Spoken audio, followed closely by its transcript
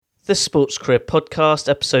The Sports Career Podcast,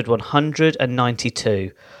 episode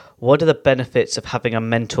 192. What are the benefits of having a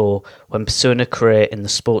mentor when pursuing a career in the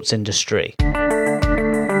sports industry?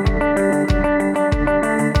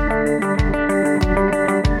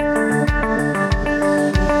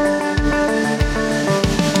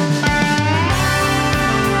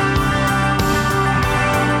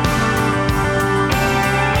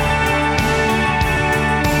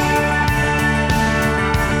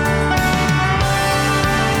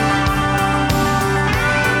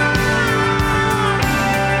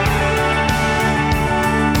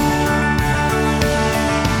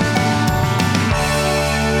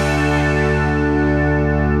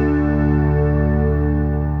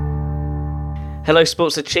 Hello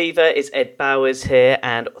Sports Achiever, it's Ed Bowers here,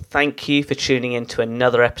 and thank you for tuning in to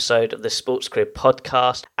another episode of the Sports Career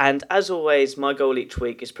Podcast. And as always, my goal each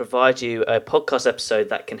week is provide you a podcast episode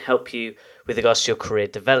that can help you with regards to your career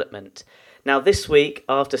development. Now this week,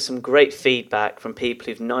 after some great feedback from people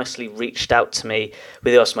who've nicely reached out to me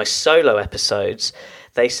with regards to my solo episodes,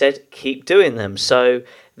 they said keep doing them. So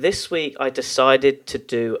this week I decided to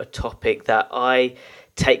do a topic that I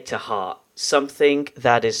take to heart. Something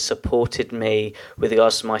that has supported me with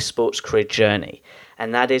regards to my sports career journey,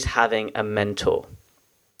 and that is having a mentor.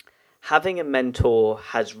 Having a mentor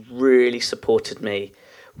has really supported me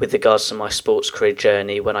with regards to my sports career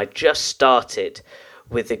journey when I just started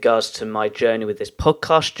with regards to my journey with this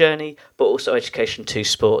podcast journey, but also Education to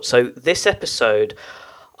Sport. So this episode,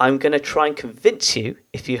 I'm going to try and convince you,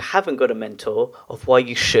 if you haven't got a mentor, of why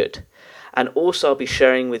you should. And also I'll be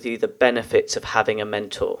sharing with you the benefits of having a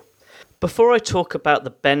mentor. Before I talk about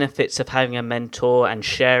the benefits of having a mentor and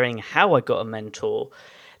sharing how I got a mentor,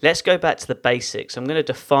 let's go back to the basics. I'm going to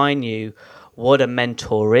define you what a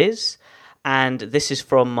mentor is. And this is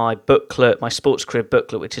from my booklet, my sports career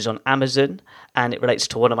booklet, which is on Amazon. And it relates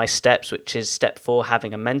to one of my steps, which is step 4,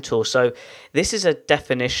 having a mentor. So this is a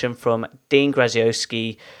definition from Dean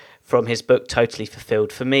Graziosi from his book, Totally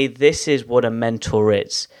Fulfilled. For me, this is what a mentor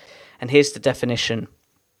is. And here's the definition.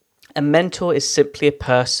 A mentor is simply a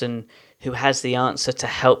person who has the answer to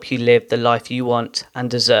help you live the life you want and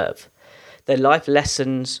deserve. Their life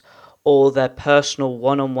lessons or their personal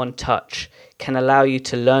one-on-one touch can allow you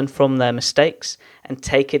to learn from their mistakes and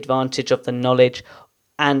take advantage of the knowledge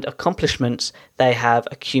and accomplishments they have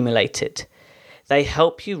accumulated. They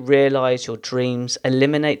help you realize your dreams,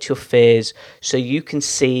 eliminate your fears so you can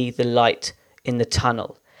see the light in the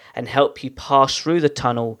tunnel and help you pass through the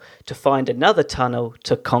tunnel to find another tunnel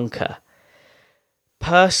to conquer.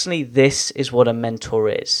 Personally, this is what a mentor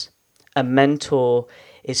is. A mentor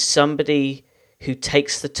is somebody who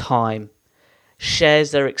takes the time, shares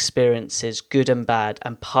their experiences, good and bad,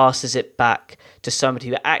 and passes it back to somebody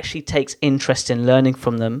who actually takes interest in learning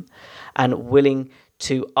from them and willing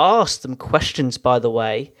to ask them questions, by the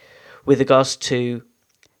way, with regards to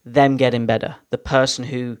them getting better, the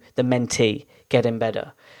mentee getting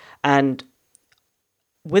better. And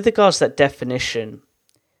with regards to that definition,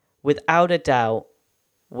 without a doubt,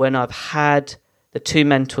 when I've had the two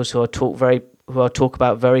mentors who I'll talk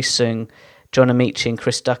about very soon, John Amici and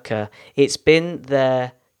Chris Ducker, it's been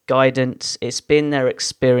their guidance, it's been their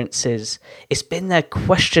experiences, it's been their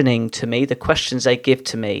questioning to me, the questions they give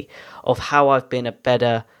to me of how I've been a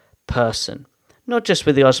better person. Not just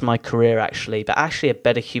with regards to my career actually, but actually a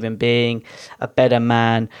better human being, a better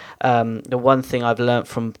man. The one thing I've learned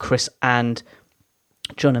from Chris and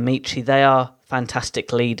John Amici, they are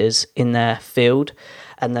fantastic leaders in their field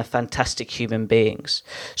and they're fantastic human beings.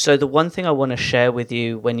 So the one thing I want to share with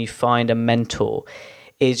you when you find a mentor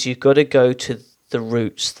is you've got to go to the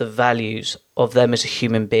roots, the values of them as a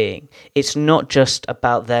human being. It's not just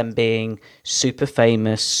about them being super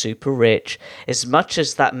famous, super rich. As much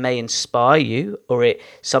as that may inspire you or it's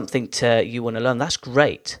something you want to learn, that's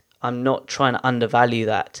great. I'm not trying to undervalue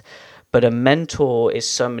that. But a mentor is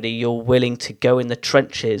somebody you're willing to go in the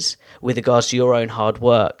trenches with regards to your own hard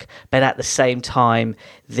work. But at the same time,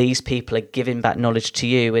 these people are giving back knowledge to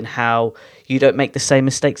you in how you don't make the same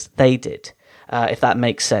mistakes they did, if that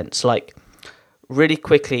makes sense. Like, really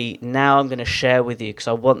quickly, now I'm going to share with you, because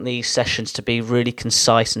I want these sessions to be really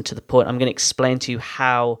concise and to the point. I'm going to explain to you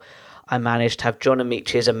how I managed to have John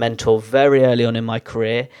Amici as a mentor very early on in my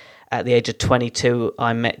career. At the age of 22,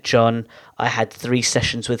 I met John. I had 3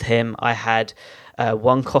 sessions with him. I had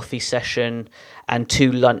 1 coffee session and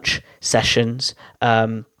 2 lunch sessions,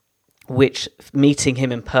 which meeting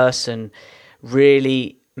him in person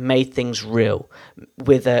really made things real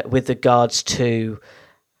with regards to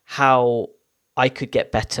how I could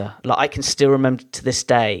get better. Like, I can still remember to this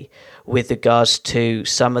day with regards to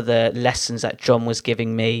some of the lessons that John was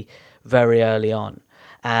giving me very early on.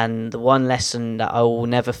 And the one lesson that I will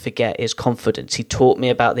never forget is confidence. He taught me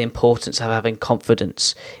about the importance of having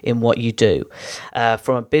confidence in what you do.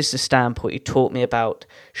 From a business standpoint, he taught me about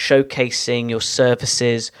showcasing your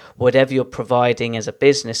services, whatever you're providing as a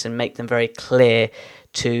business, and make them very clear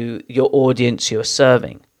to your audience you are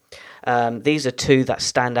serving. These are two that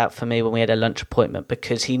stand out for me when we had a lunch appointment,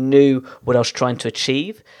 because he knew what I was trying to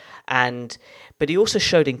achieve, but he also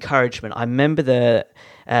showed encouragement. I remember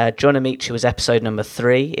John Amici was episode number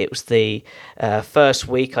 3. It was the first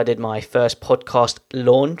week I did my first podcast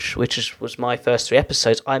launch, which was my first 3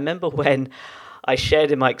 episodes. I remember when I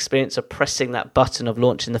shared in my experience of pressing that button of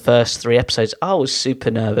launching the first 3 episodes, I was super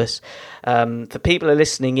nervous. For people who are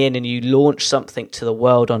listening in, and you launch something to the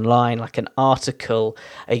world online, like an article,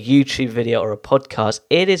 a YouTube video, or a podcast,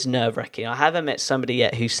 it is nerve-wracking. I haven't met somebody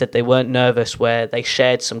yet who said they weren't nervous where they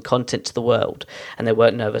shared some content to the world and they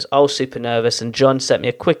weren't nervous. I was super nervous, and John sent me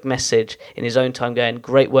a quick message in his own time going,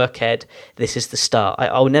 "Great work, Ed. This is the start."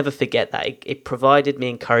 I'll never forget that. It provided me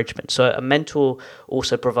encouragement. So a mentor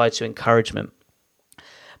also provides you encouragement.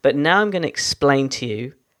 But now I'm going to explain to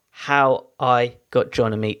you how I got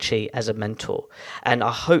John Amici as a mentor. And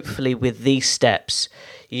hopefully with these steps,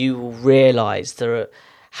 you will realize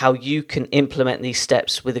how you can implement these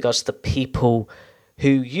steps with regards to the people who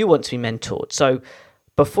you want to be mentored. So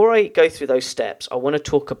before I go through those steps, I want to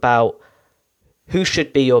talk about who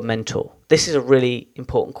should be your mentor. This is a really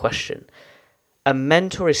important question. A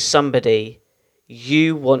mentor is somebody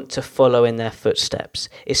you want to follow in their footsteps.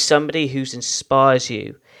 It's somebody who inspires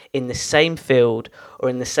you in the same field or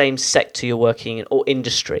in the same sector you're working in or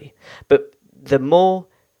industry. But the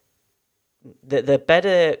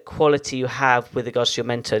better quality you have with regards to your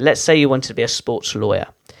mentor, let's say you want to be a sports lawyer,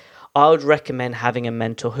 I would recommend having a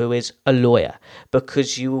mentor who is a lawyer,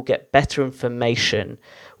 because you will get better information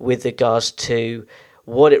with regards to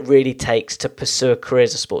what it really takes to pursue a career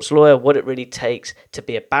as a sports lawyer, what it really takes to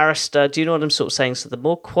be a barrister. Do you know what I'm sort of saying? So the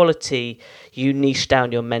more quality you niche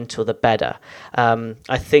down your mentor, the better.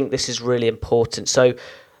 I think this is really important. So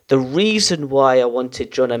the reason why I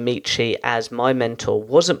wanted John Amici as my mentor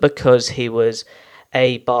wasn't because he was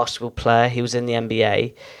a basketball player, he was in the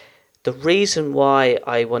NBA. The reason why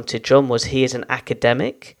I wanted John was he is an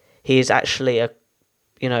academic. He is actually a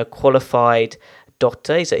qualified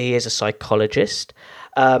doctor. He is a psychologist.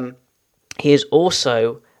 He is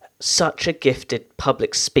also such a gifted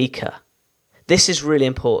public speaker. This is really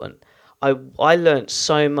important. I learned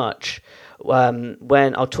so much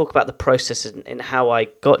when I'll talk about the process and how I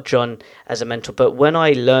got John as a mentor. But when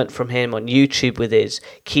I learned from him on YouTube with his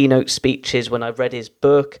keynote speeches, when I read his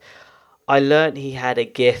book, I learned he had a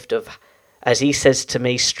gift of, as he says to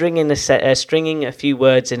me, stringing a few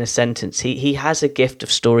words in a sentence. He has a gift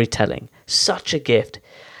of storytelling, such a gift.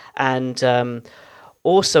 And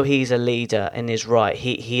also he's a leader in his right.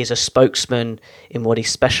 He is a spokesman in what he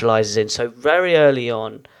specializes in. So very early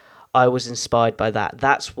on, I was inspired by that.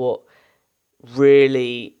 That's what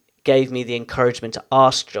really gave me the encouragement to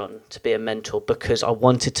ask John to be a mentor, because I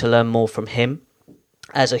wanted to learn more from him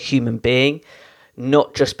as a human being,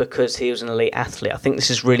 not just because he was an elite athlete. I think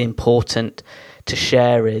this is really important to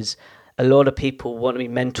share, is a lot of people want to be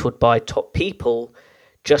mentored by top people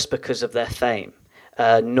just because of their fame,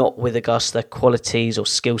 not with regards to their qualities or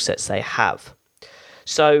skill sets they have.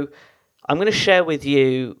 So I'm going to share with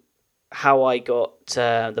you how I got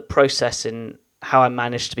the process and how I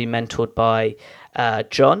managed to be mentored by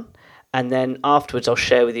John. And then afterwards, I'll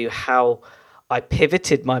share with you how I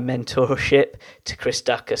pivoted my mentorship to Chris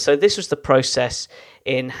Ducker. So this was the process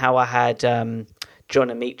in how I had John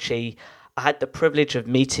Amici. I had the privilege of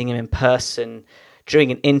meeting him in person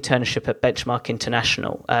during an internship at Benchmark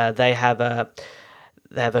International. They have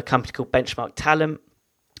a company called Benchmark Talent,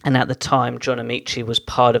 and at the time, John Amici was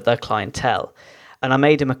part of their clientele. And I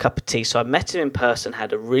made him a cup of tea. So I met him in person,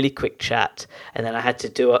 had a really quick chat, and then I had to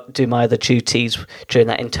do my other duties during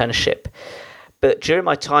that internship. But during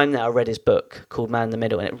my time there, I read his book called Man in the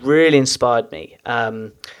Middle, and it really inspired me.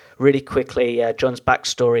 Really quickly, John's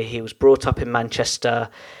backstory: he was brought up in Manchester.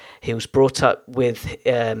 He was brought up with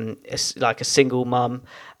a single mum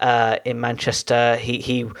in Manchester.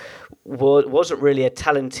 He wasn't really a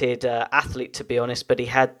talented athlete, to be honest, but he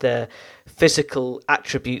had the physical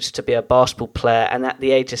attributes to be a basketball player. And at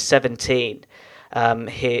the age of 17,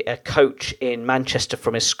 a coach in Manchester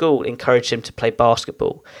from his school encouraged him to play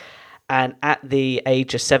basketball. And at the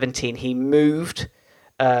age of 17, he moved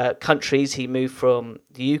countries. He moved from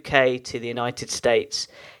the UK to the United States.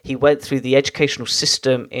 He went through the educational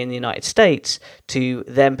system in the United States to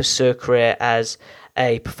then pursue a career as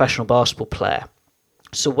a professional basketball player.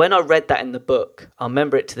 So when I read that in the book, I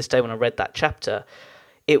remember it to this day when I read that chapter,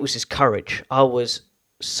 it was his courage. I was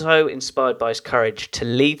so inspired by his courage to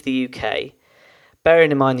leave the UK.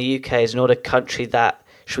 Bearing in mind the UK is not a country that,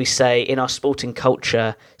 should we say, in our sporting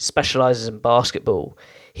culture, specialises in basketball.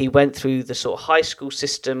 He went through the sort of high school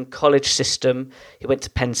system, college system. He went to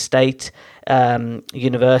Penn State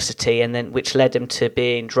University, and then which led him to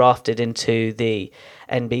being drafted into the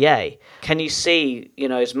NBA. Can you see,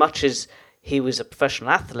 as much as he was a professional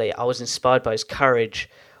athlete, I was inspired by his courage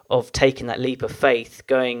of taking that leap of faith,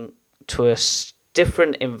 going to a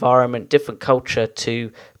different environment, different culture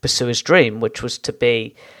to pursue his dream, which was to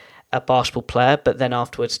be a basketball player, but then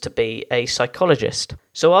afterwards to be a psychologist.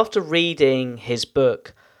 So after reading his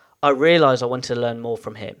book, I realised I wanted to learn more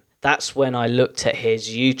from him. That's when I looked at his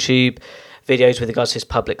YouTube videos with regards to his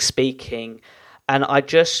public speaking, and I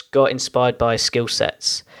just got inspired by his skill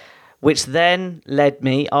sets, which then led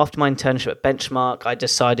me, after my internship at Benchmark, I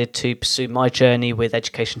decided to pursue my journey with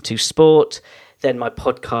Education to Sport, then my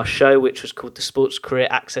podcast show, which was called the Sports Career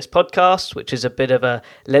Access Podcast, which is a bit of a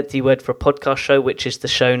lengthy word for a podcast show, which is the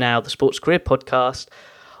show now, the Sports Career Podcast.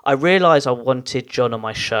 I realised I wanted John on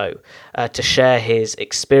my show to share his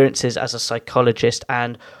experiences as a psychologist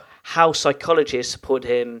and how psychology has supported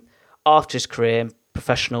him after his career in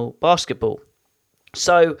professional basketball.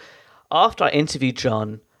 So after I interviewed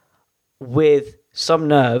John, with some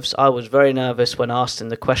nerves, I was very nervous when I asked him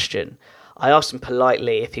the question. I asked him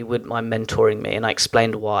politely if he wouldn't mind mentoring me, and I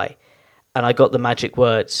explained why. And I got the magic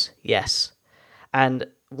words, yes. And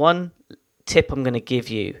one tip I'm going to give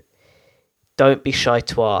you, don't be shy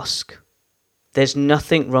to ask. There's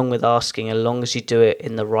nothing wrong with asking as long as you do it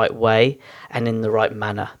in the right way and in the right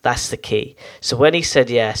manner. That's the key. So when he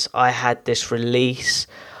said yes, I had this release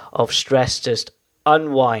of stress just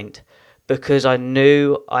unwind, because I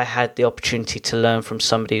knew I had the opportunity to learn from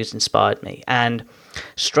somebody who's inspired me. And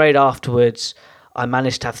straight afterwards, I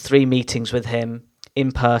managed to have 3 meetings with him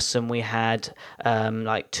in person. We had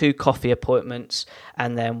 2 coffee appointments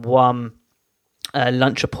and then 1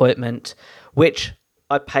 lunch appointment, which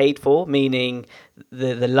I paid for, meaning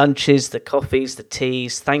the lunches, the coffees, the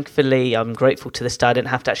teas. Thankfully, I'm grateful to this day I didn't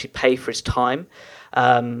have to actually pay for his time.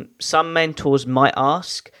 Some mentors might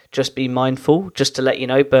ask, just be mindful, just to let you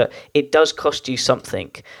know, but it does cost you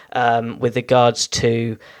something with regards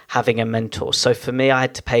to having a mentor. So for me, I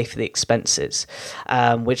had to pay for the expenses,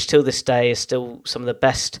 which till this day is still some of the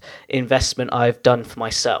best investment I've done for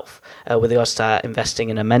myself with regards to investing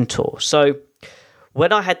in a mentor. So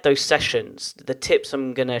when I had those sessions, the tips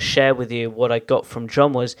I'm going to share with you, what I got from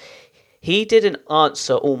John was, he didn't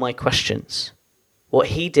answer all my questions. What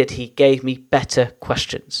he did, he gave me better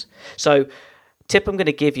questions. So tip I'm going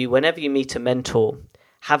to give you, whenever you meet a mentor,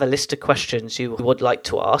 have a list of questions you would like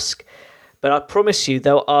to ask, but I promise you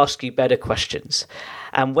they'll ask you better questions.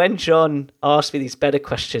 And when John asked me these better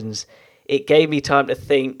questions, it gave me time to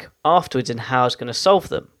think afterwards and how I was going to solve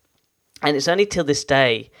them. And it's only till this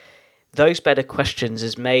day, those better questions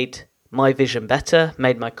has made my vision better,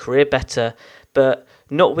 made my career better, but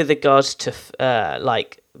not with regards to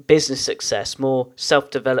business success, more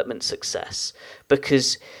self-development success,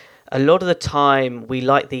 because a lot of the time we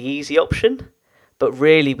like the easy option, but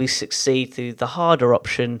really we succeed through the harder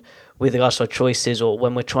option with regards to our choices or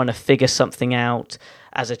when we're trying to figure something out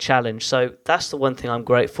as a challenge. So that's the one thing I'm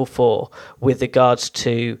grateful for with regards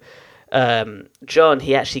to John.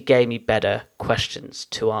 He actually gave me better questions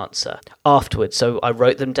to answer afterwards. So I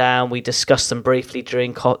wrote them down. We discussed them briefly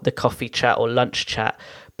during the coffee chat or lunch chat,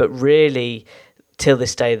 but really till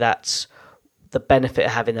this day, that's the benefit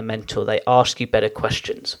of having a mentor. They ask you better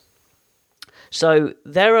questions. So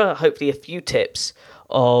there are hopefully a few tips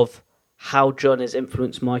of how John has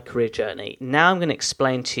influenced my career journey. Now I'm going to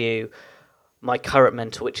explain to you my current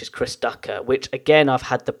mentor, which is Chris Ducker, which again I've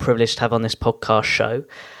had the privilege to have on this podcast show,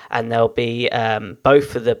 and there'll be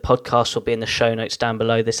both of the podcasts will be in the show notes down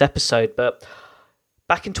below this episode. But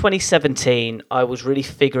back in 2017, I was really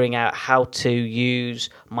figuring out how to use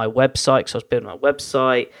my website, because I was building my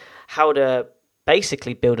website, how to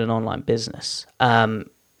basically build an online business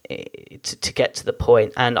to get to the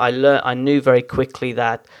point. And I knew very quickly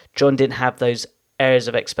that John didn't have those areas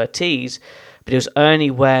of expertise, but it was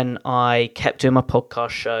only when I kept doing my podcast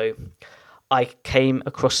show, I came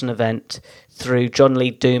across an event through John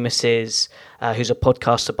Lee Dumas's, who's a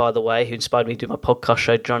podcaster, by the way, who inspired me to do my podcast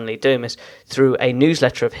show, John Lee Dumas, through a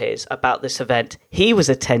newsletter of his about this event he was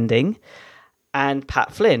attending, and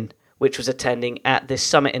Pat Flynn, which was attending at this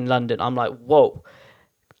summit in London. I'm like, whoa,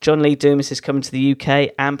 John Lee Dumas is coming to the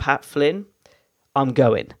UK and Pat Flynn? I'm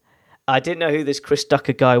going. I didn't know who this Chris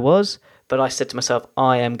Ducker guy was, but I said to myself,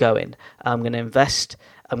 I am going. I'm going to invest.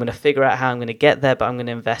 I'm going to figure out how I'm going to get there, but I'm going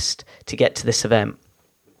to invest to get to this event.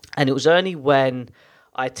 And it was only when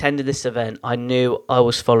I attended this event, I knew I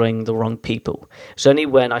was following the wrong people. It's only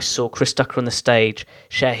when I saw Chris Ducker on the stage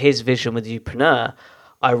share his vision with Youpreneur,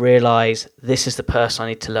 I realised this is the person I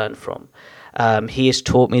need to learn from. He has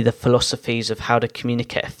taught me the philosophies of how to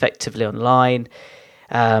communicate effectively online.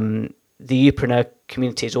 The Youpreneur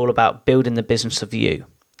community is all about building the business of you.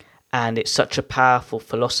 And it's such a powerful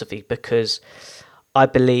philosophy because I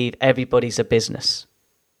believe everybody's a business.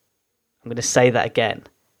 I'm going to say that again.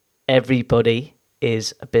 Everybody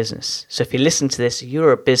is a business. So if you listen to this,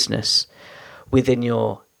 you're a business within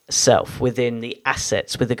yourself, within the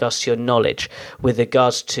assets, with regards to your knowledge, with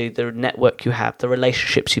regards to the network you have, the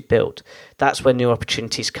relationships you build. That's when new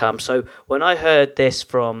opportunities come. So when I heard this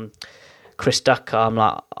from Chris Ducker, I'm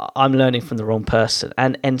like, I'm learning from the wrong person.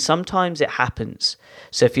 And sometimes it happens.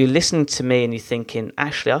 So if you're listening to me and you're thinking,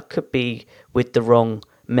 actually, I could be with the wrong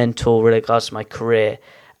mentor with regards to my career,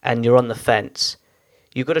 and you're on the fence,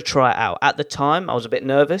 you've got to try it out. At the time, I was a bit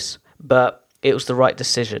nervous, but it was the right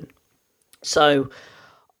decision. So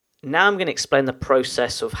now I'm going to explain the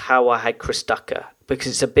process of how I had Chris Ducker, because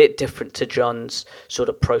it's a bit different to John's sort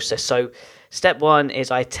of process. So step one is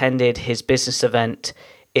I attended his business event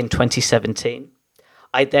in 2017.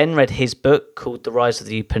 I then read his book called The Rise of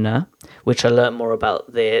the Youpreneur, which I learned more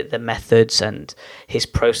about the methods and his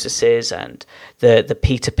processes and the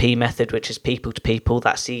P2P method, which is people to people.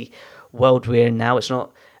 That's the world we're in now. It's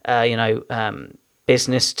not,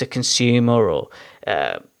 business to consumer or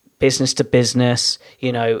business to business.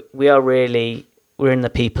 We're in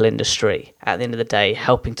the people industry at the end of the day,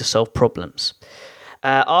 helping to solve problems.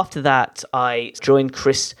 After that, I joined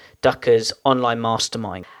Chris Ducker's online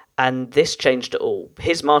mastermind. And this changed it all.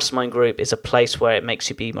 His mastermind group is a place where it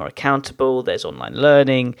makes you be more accountable. There's online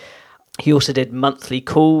learning. He also did monthly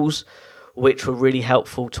calls, which were really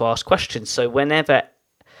helpful to ask questions. So whenever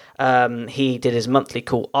he did his monthly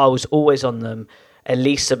call, I was always on them, at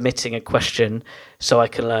least submitting a question so I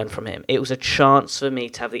can learn from him. It was a chance for me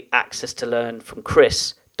to have the access to learn from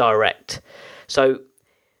Chris direct.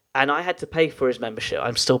 And I had to pay for his membership.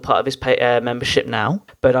 I'm still part of his membership now,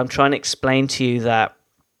 but I'm trying to explain to you that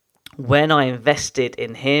when I invested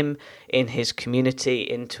in him, in his community,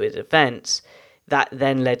 into his events, that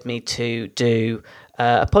then led me to do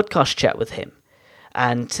a podcast chat with him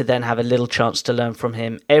and to then have a little chance to learn from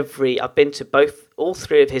him. I've been to all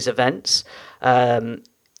three of his events in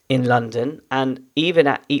London, and even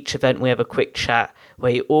at each event we have a quick chat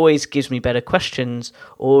where he always gives me better questions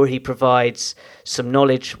or he provides some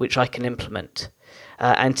knowledge which I can implement.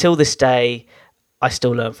 Until this day, I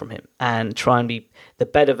still learn from him and try and be the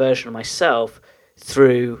better version of myself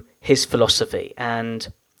through his philosophy.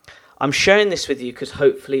 And I'm sharing this with you because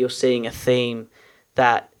hopefully you're seeing a theme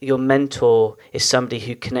that your mentor is somebody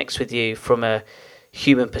who connects with you from a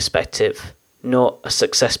human perspective, not a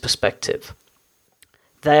success perspective.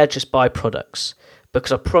 They are just byproducts,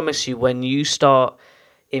 because I promise you, when you start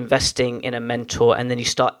investing in a mentor and then you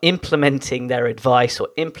start implementing their advice or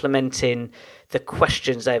implementing the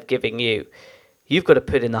questions they're giving you, you've got to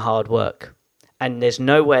put in the hard work, and there's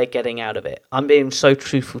no way of getting out of it. I'm being so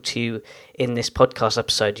truthful to you in this podcast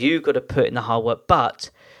episode. You've got to put in the hard work, but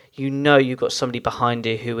you've got somebody behind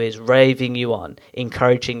you who is raving you on,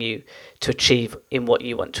 encouraging you to achieve in what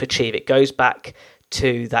you want to achieve. It goes back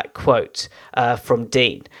to that quote from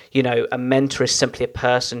Dean. A mentor is simply a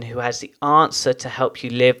person who has the answer to help you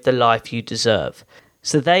live the life you deserve.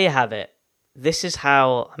 So there you have it. This is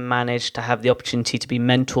how I managed to have the opportunity to be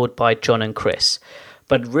mentored by John and Chris.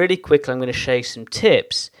 But really quickly, I'm going to show you some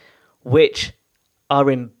tips which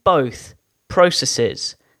are in both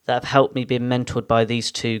processes that have helped me be mentored by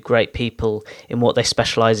these two great people in what they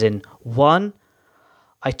specialize in. One,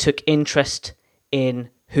 I took interest in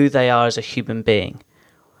who they are as a human being.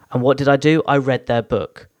 And what did I do? I read their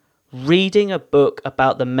book. Reading a book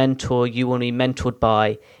about the mentor you want to be mentored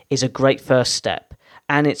by is a great first step.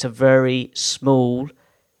 And it's a very small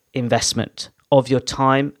investment of your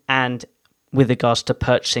time and with regards to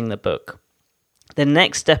purchasing the book. The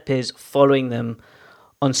next step is following them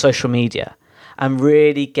on social media and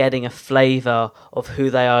really getting a flavour of who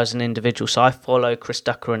they are as an individual. So I follow Chris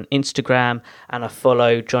Ducker on Instagram and I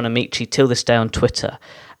follow John Amici till this day on Twitter.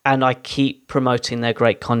 And I keep promoting their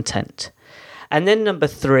great content. And then number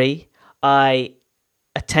 3, I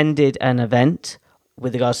attended an event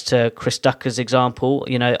with regards to Chris Ducker's example.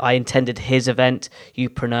 I attended his event,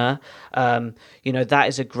 Youpreneur. That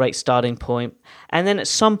is a great starting point. And then at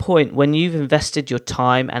some point, when you've invested your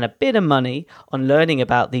time and a bit of money on learning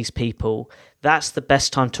about these people, that's the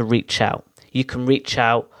best time to reach out. You can reach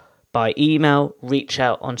out by email, reach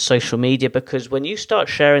out on social media, because when you start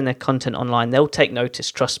sharing their content online, they'll take notice,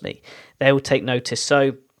 trust me. They will take notice.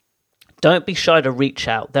 So Don't be shy to reach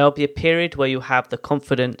out. There'll be a period where you'll have the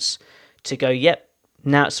confidence to go, yep,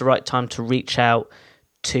 now it's the right time to reach out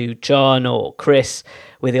to John or Chris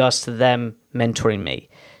with regards to them mentoring me.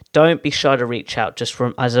 Don't be shy to reach out. Just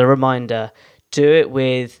as a reminder, do it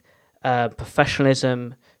with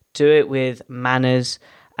professionalism, do it with manners,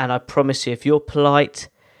 and I promise you, if you're polite,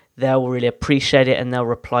 they'll really appreciate it and they'll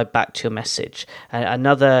reply back to your message. And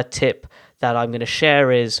another tip that I'm going to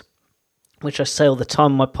share is, which I say all the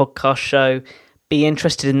time on my podcast show, be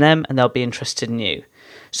interested in them and they'll be interested in you.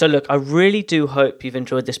 So look, I really do hope you've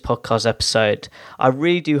enjoyed this podcast episode. I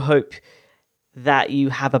really do hope that you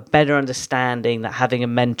have a better understanding that having a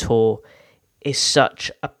mentor is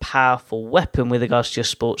such a powerful weapon with regards to your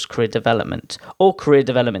sports career development, or career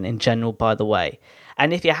development in general, by the way.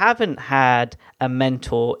 And if you haven't had a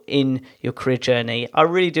mentor in your career journey, I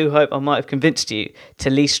really do hope I might have convinced you to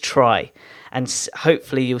at least try, and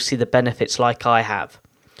hopefully you'll see the benefits like I have.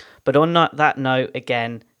 But on that note,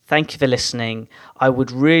 again, thank you for listening. I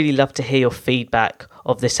would really love to hear your feedback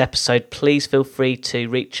of this episode. Please feel free to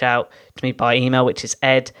reach out to me by email, which is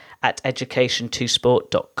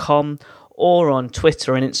ed@education2sport.com, or on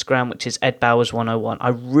Twitter and Instagram, which is edbowers101. I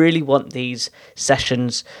really want these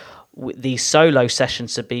sessions, these solo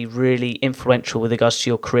sessions, to be really influential with regards to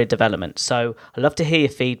your career development. So I'd love to hear your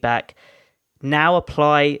feedback. Now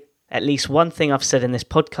apply at least one thing I've said in this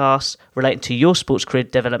podcast relating to your sports career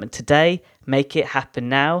development today. Make it happen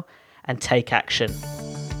now and take action.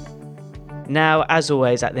 Now, as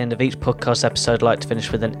always, at the end of each podcast episode, I'd like to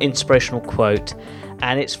finish with an inspirational quote,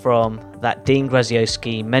 and it's from that Dean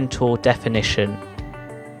Graziosi mentor definition.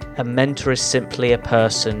 A mentor is simply a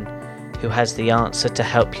person who has the answer to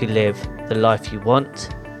help you live the life you want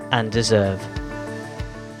and deserve.